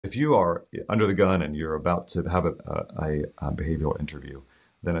If you are under the gun and you're about to have a behavioral interview,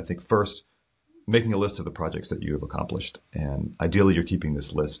 then I think first, making a list of the projects that you have accomplished. And ideally, you're keeping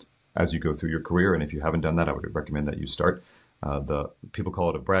this list as you go through your career. And if you haven't done that, I would recommend that you start. The people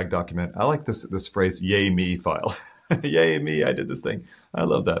call it a brag document. I like this phrase, "Yay me" file. Yay me, I did this thing. I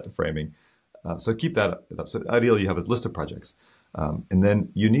love that framing. So keep that up. So ideally, you have a list of projects. And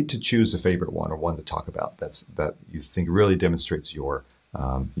then you need to choose a favorite one or one to talk about that you think really demonstrates your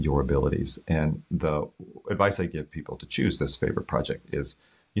abilities. And the advice I give people to choose this favorite project is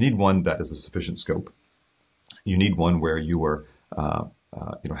you need one that is of sufficient scope. You need one where you were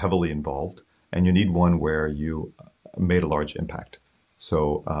heavily involved, and you need one where you made a large impact.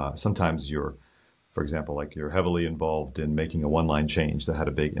 So sometimes for example, like you're heavily involved in making a one-line change that had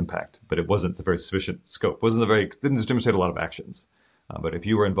a big impact, but it wasn't a very sufficient scope. Didn't demonstrate a lot of actions. But if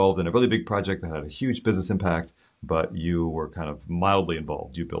you were involved in a really big project that had a huge business impact, but you were kind of mildly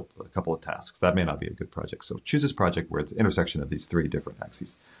involved, you built a couple of tasks, that may not be a good project. So choose this project where it's the intersection of these three different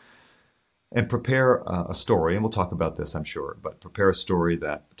axes. And prepare a story, and we'll talk about this, I'm sure, but prepare a story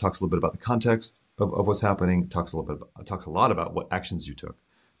that talks a little bit about the context of what's happening, talks a lot about what actions you took,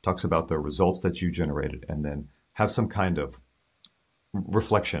 talks about the results that you generated, and then have some kind of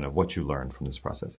reflection of what you learned from this process.